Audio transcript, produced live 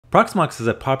Proxmox is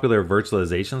a popular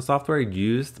virtualization software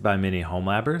used by many home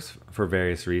labbers for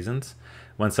various reasons.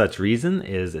 One such reason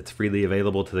is it's freely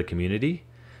available to the community.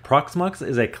 Proxmox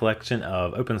is a collection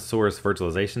of open source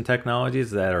virtualization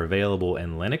technologies that are available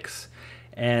in Linux.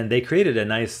 And they created a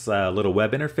nice little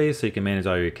web interface so you can manage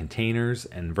all your containers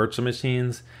and virtual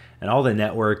machines and all the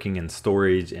networking and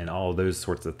storage and all those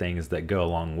sorts of things that go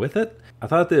along with it. I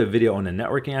thought I'd do a video on the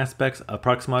networking aspects of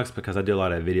Proxmox because I do a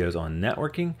lot of videos on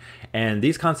networking. And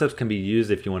these concepts can be used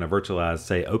if you want to virtualize,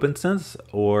 say, OpenSense,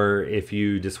 or if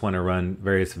you just want to run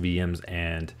various VMs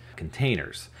and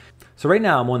containers. So right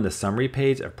now I'm on the summary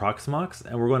page of Proxmox,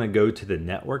 and we're going to go to the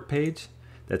network page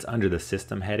that's under the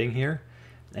system heading here.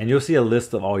 And you'll see a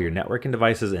list of all your networking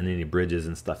devices and any bridges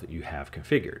and stuff that you have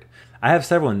configured. I have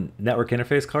several network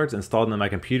interface cards installed on my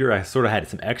computer. I sort of had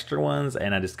some extra ones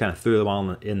and I just kind of threw them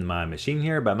all in my machine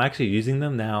here, but I'm actually using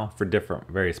them now for different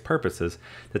various purposes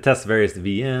to test various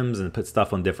VMs and put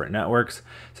stuff on different networks.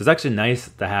 So it's actually nice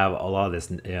to have a lot of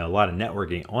this, a lot of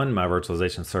networking on my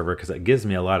virtualization server because it gives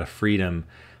me a lot of freedom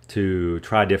to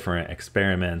try different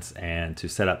experiments and to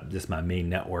set up just my main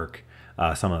network.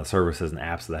 Some of the services and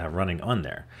apps that I have running on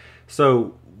there.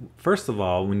 So first of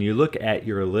all, when you look at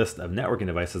your list of networking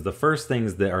devices, the first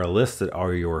things that are listed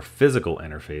are your physical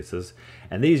interfaces.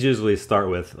 And these usually start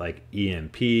with like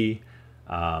EMP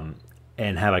and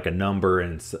have like a number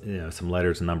and some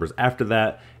letters and numbers after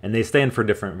that. And they stand for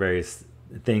different various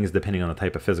things depending on the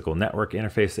type of physical network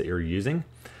interface that you're using.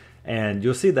 And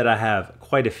you'll see that I have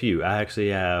quite a few. I actually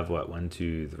have, 8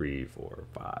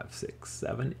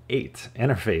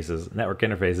 interfaces, network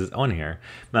interfaces on here.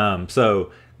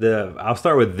 I'll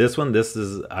start with this one. This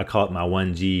is, I call it my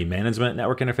 1G management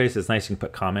network interface. It's nice you can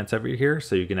put comments over here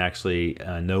so you can actually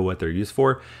know what they're used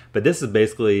for. But this is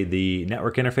basically the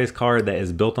network interface card that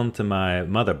is built onto my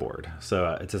motherboard.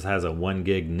 So it just has a 1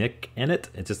 gig NIC in it.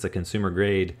 It's just a consumer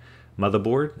grade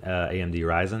motherboard, AMD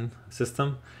Ryzen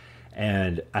system.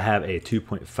 And I have a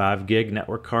 2.5 gig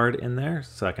network card in there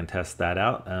so I can test that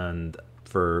out and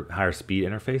for higher speed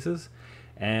interfaces.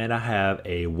 And I have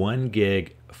a 1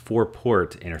 gig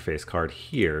 4-port interface card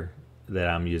here that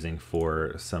I'm using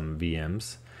for some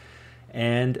VMs.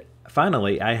 And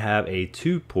finally, I have a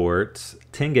 2-port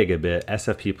 10 gigabit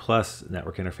SFP Plus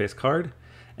network interface card.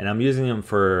 And I'm using them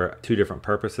for 2 different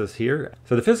purposes here.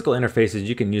 So the physical interfaces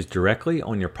you can use directly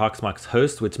on your Proxmox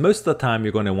host, which most of the time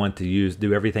you're going to want to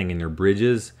do everything in your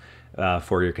bridges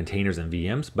for your containers and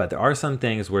VMs. But there are some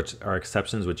things which are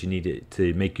exceptions which you need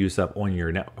to make use of on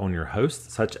your host,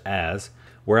 such as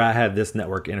where I have this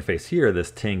network interface here,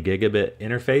 this 10 gigabit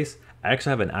interface. I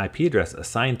actually have an IP address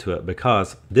assigned to it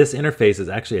because this interface is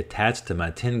actually attached to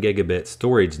my 10 gigabit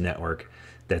storage network.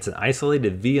 That's an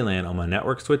isolated VLAN on my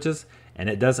network switches, and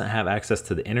it doesn't have access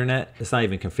to the internet. It's not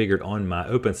even configured on my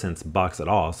OpenSense box at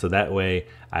all. So that way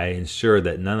I ensure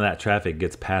that none of that traffic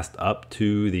gets passed up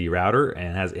to the router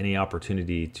and has any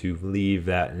opportunity to leave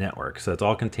that network. So it's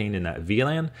all contained in that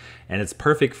VLAN, and it's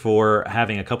perfect for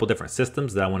having a couple different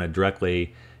systems that I want to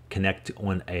directly connect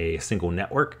on a single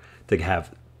network to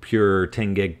have pure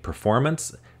 10 gig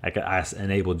performance. I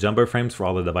enable jumbo frames for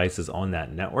all the devices on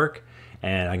that network,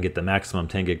 and I can get the maximum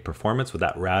 10 gig performance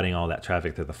without routing all that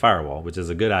traffic through the firewall, which is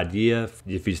a good idea if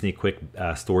you just need quick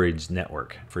storage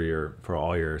network for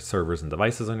all your servers and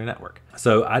devices on your network.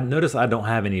 So I notice I don't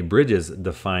have any bridges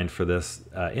defined for this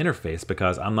interface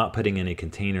because I'm not putting any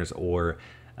containers or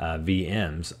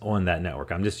VMs on that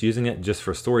network. I'm just using it just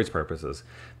for storage purposes.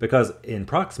 Because in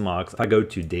Proxmox, if I go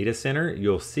to data center,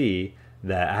 you'll see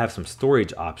that I have some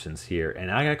storage options here, and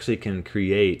I actually can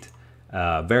create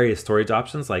various storage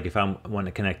options. Like if I want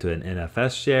to connect to an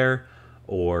NFS share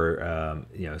or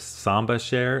Samba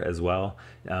share as well.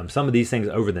 Some of these things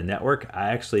over the network, I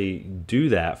actually do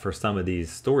that for some of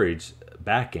these storage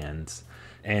backends,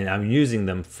 and I'm using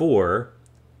them for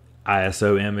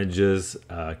ISO images,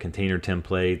 container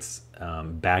templates,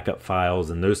 backup files,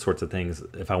 and those sorts of things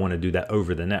if I want to do that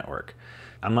over the network.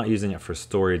 I'm not using it for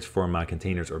storage for my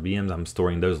containers or VMs. I'm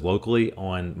storing those locally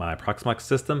on my Proxmox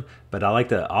system, but I like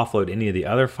to offload any of the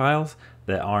other files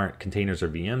that aren't containers or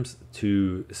VMs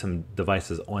to some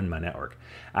devices on my network.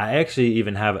 I actually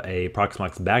even have a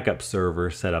Proxmox backup server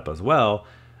set up as well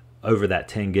over that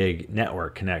 10 gig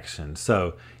network connection.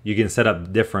 So you can set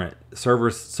up different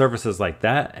services like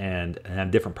that and have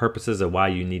different purposes of why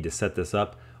you need to set this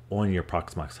up on your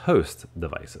Proxmox host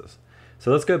devices.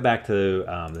 So let's go back to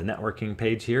the networking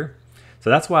page here.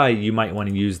 So that's why you might want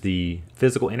to use the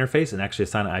physical interface and actually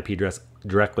assign an IP address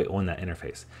directly on that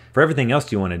interface. For everything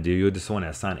else you want to do, you'll just want to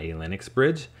assign a Linux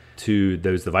bridge to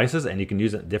those devices, and you can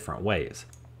use it different ways.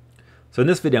 So in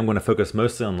this video, I'm going to focus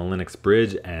mostly on the Linux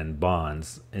bridge and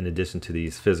bonds in addition to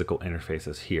these physical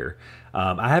interfaces here.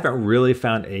 I haven't really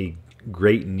found a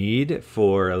great need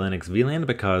for a Linux VLAN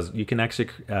because you can actually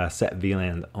set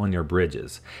VLAN on your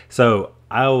bridges. So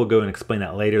I will go and explain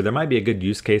that later. There might be a good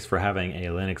use case for having a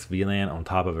Linux VLAN on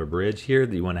top of a bridge here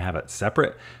that you want to have it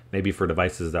separate, maybe for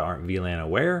devices that aren't VLAN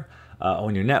aware.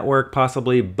 On your network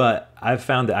possibly, but I've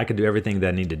found that I could do everything that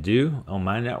I need to do on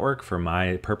my network for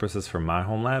my purposes for my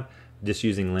home lab, just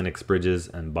using Linux bridges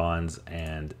and bonds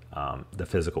and the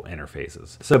physical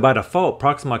interfaces. So by default,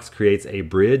 Proxmox creates a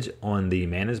bridge on the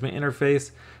management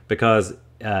interface because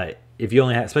if you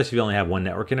only have, especially if you only have one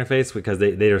network interface, because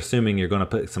they're assuming you're going to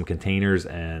put some containers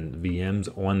and VMs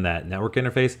on that network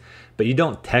interface, but you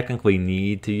don't technically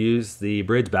need to use the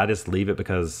bridge, but I just leave it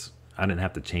because I didn't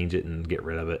have to change it and get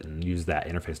rid of it and use that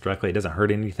interface directly. It doesn't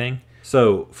hurt anything.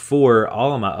 So for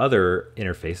all of my other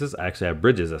interfaces, I actually have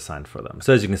bridges assigned for them.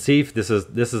 So as you can see, this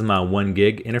is my 1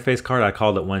 gig interface card. I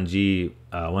called it 1G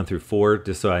 1 through 4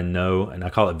 just so I know, and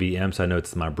I call it VM so I know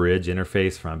it's my bridge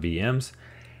interface from VMs.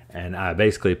 And I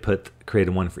basically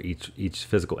created one for each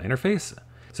physical interface.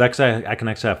 So actually, I can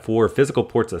actually have 4 physical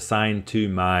ports assigned to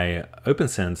my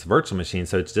OpenSense virtual machine.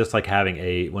 So it's just like having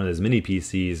one of those mini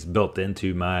PCs built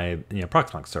into my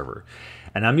Proxmox server.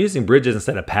 And I'm using bridges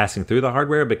instead of passing through the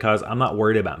hardware because I'm not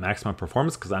worried about maximum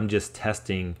performance because I'm just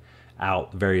testing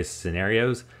out various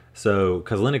scenarios. So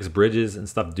because Linux bridges and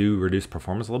stuff do reduce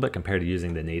performance a little bit compared to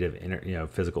using the native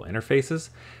physical interfaces.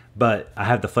 But I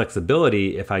have the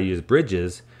flexibility if I use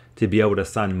bridges to be able to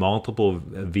assign multiple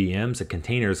VMs and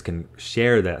containers can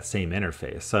share that same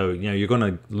interface. So, you're going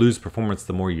to lose performance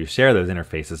the more you share those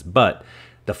interfaces, but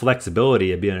the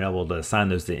flexibility of being able to assign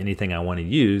those to anything I want to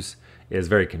use is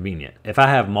very convenient. If I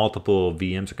have multiple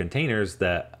VMs or containers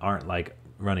that aren't like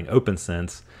running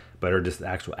OpenSense, but are just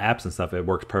actual apps and stuff, it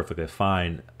works perfectly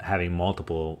fine having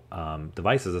multiple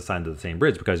devices assigned to the same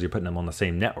bridge because you're putting them on the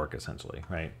same network essentially,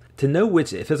 right? To know which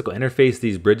physical interface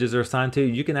these bridges are assigned to,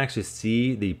 you can actually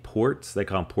see the ports. They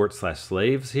call them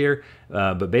ports/slaves here,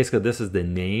 but basically this is the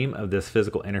name of this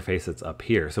physical interface that's up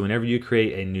here. So whenever you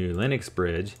create a new Linux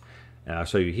bridge, and I'll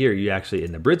show you here, you actually,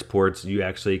 in the bridge ports, you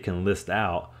actually can list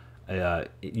out,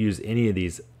 use any of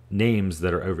these names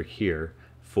that are over here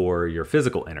for your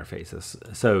physical interfaces.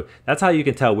 So that's how you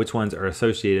can tell which ones are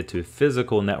associated to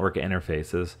physical network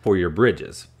interfaces for your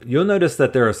bridges. You'll notice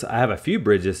that I have a few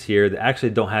bridges here that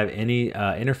actually don't have any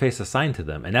interface assigned to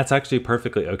them. And that's actually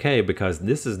perfectly okay because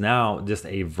this is now just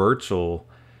a virtual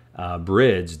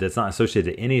bridge that's not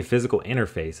associated to any physical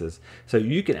interfaces. So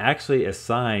you can actually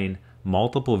assign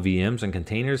multiple VMs and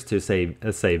containers to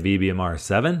let's say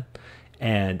VBMR7,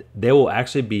 and they will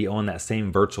actually be on that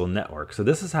same virtual network. So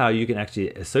this is how you can actually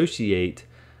associate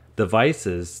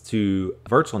devices to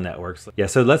virtual networks. Yeah,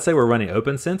 so let's say we're running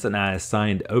OpenSense and I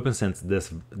assigned OpenSense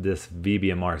this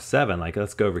VBMR7. Like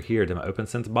let's go over here to my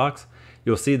OpenSense box.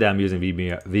 You'll see that I'm using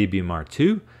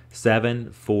VBMR2,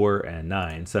 7, 4, and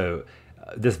 9. So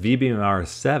this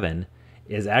VBMR7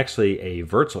 is actually a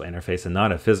virtual interface and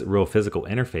not a real physical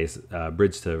interface,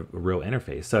 bridge to real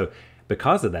interface. So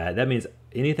because of that, that means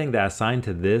anything that I assign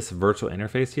to this virtual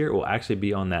interface here will actually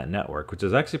be on that network, which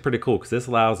is actually pretty cool because this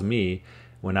allows me,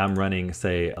 when I'm running,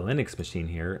 say, a Linux machine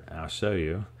here, I'll show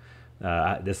you,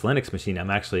 this Linux machine, I'm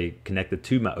actually connected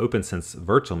to my OpenSense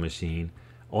virtual machine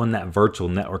on that virtual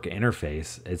network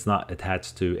interface. It's not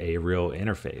attached to a real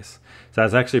interface. So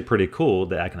that's actually pretty cool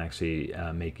that I can actually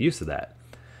make use of that.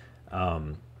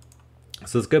 So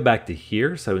let's go back to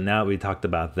here. So now we talked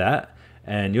about that.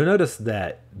 And you'll notice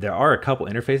that there are a couple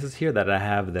interfaces here that I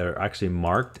have that are actually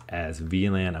marked as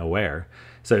VLAN aware.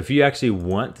 So if you actually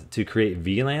want to create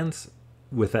VLANs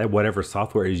with whatever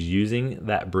software is using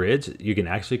that bridge, you can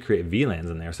actually create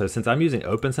VLANs in there. So since I'm using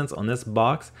OpenSense on this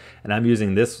box, and I'm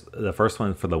using the first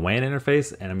one for the WAN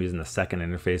interface, and I'm using the second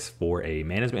interface for a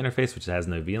management interface, which has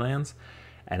no VLANs,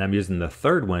 and I'm using the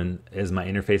third one as my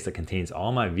interface that contains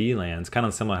all my VLANs, kind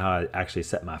of similar to how I actually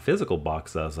set my physical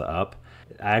boxes up.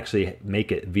 I actually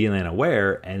make it VLAN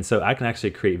aware, and so I can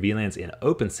actually create VLANs in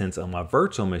OpenSense on my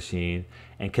virtual machine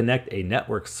and connect a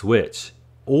network switch,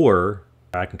 or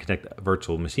I can connect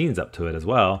virtual machines up to it as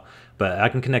well, but I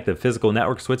can connect a physical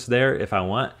network switch there if I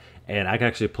want, and I can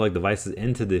actually plug devices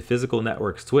into the physical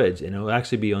network switch, and it will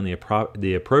actually be on the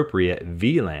appropriate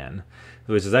VLAN,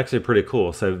 which is actually pretty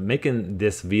cool. So making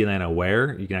this VLAN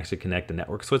aware, you can actually connect a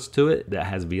network switch to it that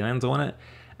has VLANs on it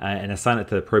and assign it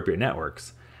to the appropriate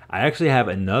networks. I actually have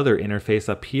another interface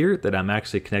up here that I'm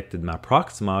actually connected my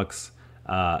Proxmox,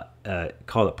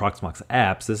 call it Proxmox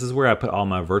apps. This is where I put all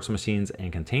my virtual machines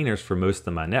and containers for most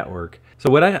of my network. So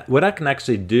what I can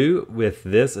actually do with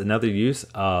this, another use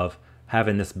of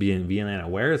having this be in VLAN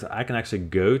aware is I can actually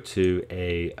go to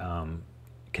a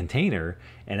container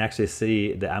and actually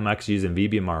see that I'm actually using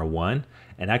VBMR1,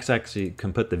 and actually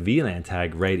can put the VLAN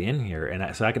tag right in here,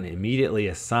 and so I can immediately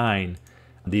assign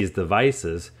these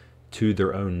devices to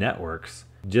their own networks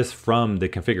just from the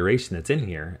configuration that's in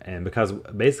here. And because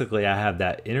basically I have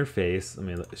that interface, let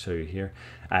me show you here,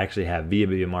 I actually have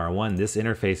VBMR1. This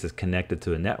interface is connected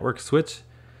to a network switch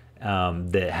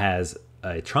that has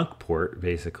a trunk port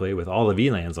basically with all the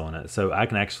VLANs on it, so I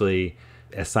can actually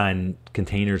assign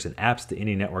containers and apps to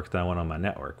any network that I want on my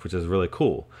network, which is really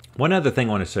cool. One other thing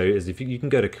I want to show you is if you can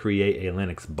go to create a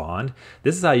Linux bond.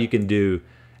 This is how you can do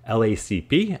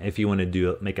LACP if you want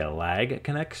to make a lag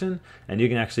connection, and you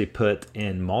can actually put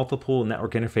in multiple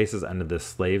network interfaces under the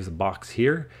slaves box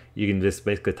here. You can just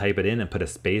basically type it in and put a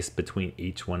space between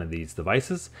each one of these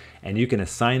devices, and you can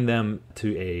assign them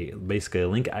to basically a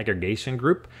link aggregation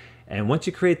group. And once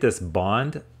you create this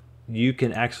bond, you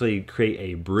can actually create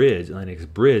a bridge, Linux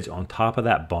bridge, on top of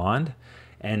that bond,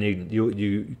 and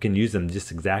you can use them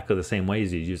just exactly the same way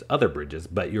as you use other bridges,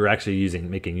 but you're actually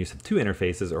making use of two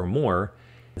interfaces or more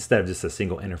instead of just a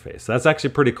single interface. So that's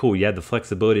actually pretty cool. You have the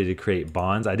flexibility to create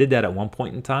bonds. I did that at one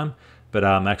point in time, but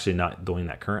I'm actually not doing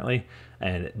that currently.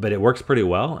 But it works pretty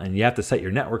well, and you have to set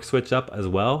your network switch up as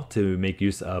well to make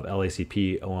use of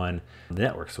LACP on the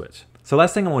network switch. So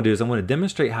last thing I want to do is I want to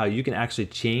demonstrate how you can actually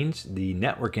change the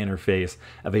network interface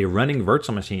of a running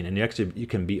virtual machine, and you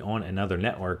can be on another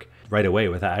network right away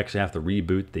without actually have to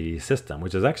reboot the system,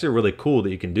 which is actually really cool that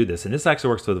you can do this. And this actually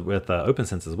works with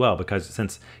OpenSense as well, because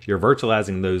since you're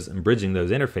virtualizing those and bridging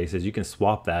those interfaces, you can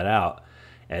swap that out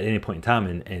at any point in time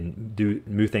and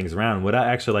move things around. What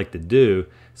I actually like to do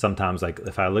sometimes, like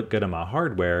if I look good at my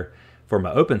hardware for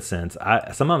my OpenSense,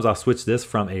 sometimes I'll switch this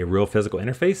from a real physical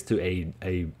interface to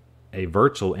a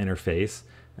virtual interface,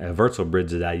 a virtual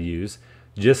bridge that I use,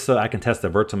 just so I can test a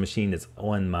virtual machine that's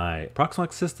on my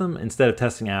Proxmox system instead of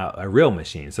testing out a real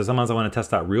machine. So sometimes I want to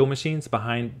test out real machines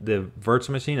behind the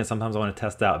virtual machine, and sometimes I want to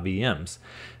test out VMs.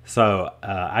 So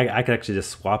I could actually just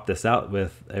swap this out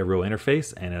with a real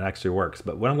interface, and it actually works.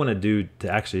 But what I'm going to do to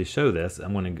actually show this,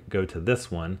 I'm going to go to this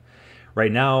one.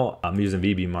 Right now I'm using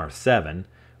VBMR7,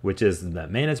 which is the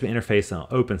management interface on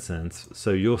OpenSense.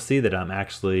 So you'll see that I'm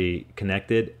actually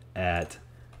connected at,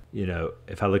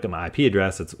 if I look at my IP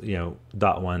address, it's,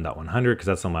 .1.100, because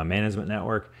that's on my management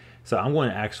network. So I'm going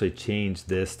to actually change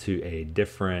this to a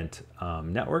different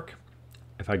network.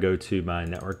 If I go to my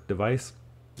network device,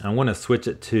 I want to switch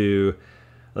it to,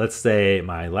 let's say,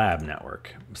 my lab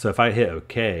network. So if I hit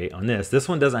OK on this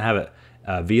one doesn't have a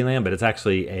VLAN, but it's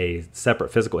actually a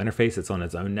separate physical interface. It's on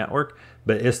its own network,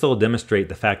 but it still demonstrates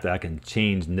the fact that I can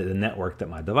change the network that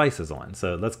my device is on.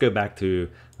 So let's go back to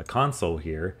the console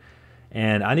here,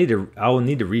 and I will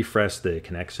need to refresh the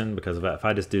connection, because if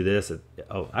I just do this, it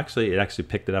actually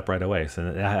picked it up right away.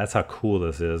 So that's how cool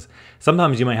this is.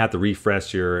 Sometimes you might have to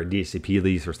refresh your DHCP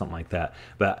lease or something like that,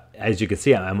 but as you can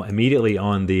see, I'm immediately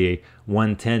on the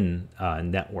 110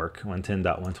 network.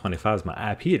 110.125 is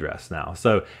my IP address now.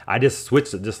 So I just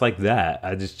switched it just like that.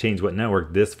 I just changed what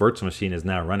network this virtual machine is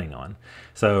now running on.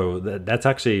 So that's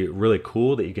actually really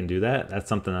cool that you can do that. That's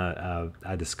something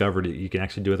I discovered that you can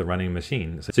actually do with a running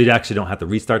machine. So you actually don't have to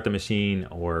restart the machine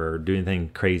or do anything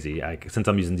crazy. Since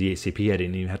I'm using DHCP, I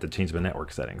didn't even have to change my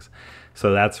network settings.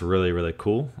 So that's really, really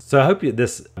cool. So I hope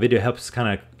this video helps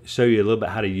kind of show you a little bit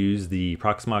how to use the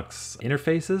Proxmox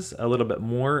interfaces a little bit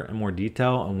more in more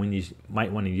detail, and when you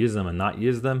might want to use them and not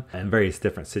use them in various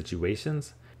different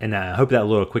situations. And I hope that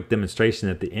little quick demonstration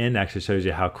at the end actually shows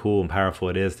you how cool and powerful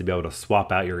it is to be able to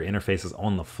swap out your interfaces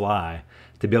on the fly,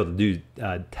 to be able to do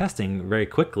testing very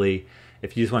quickly.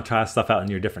 If you just want to try stuff out in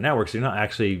your different networks, you're not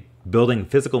actually building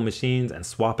physical machines and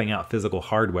swapping out physical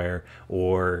hardware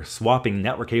or swapping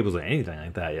network cables or anything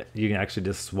like that. You can actually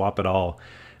just swap it all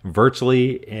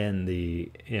virtually in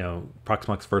the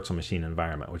Proxmox virtual machine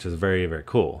environment, which is very, very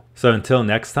cool. So until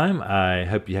next time, I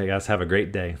hope you guys have a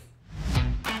great day.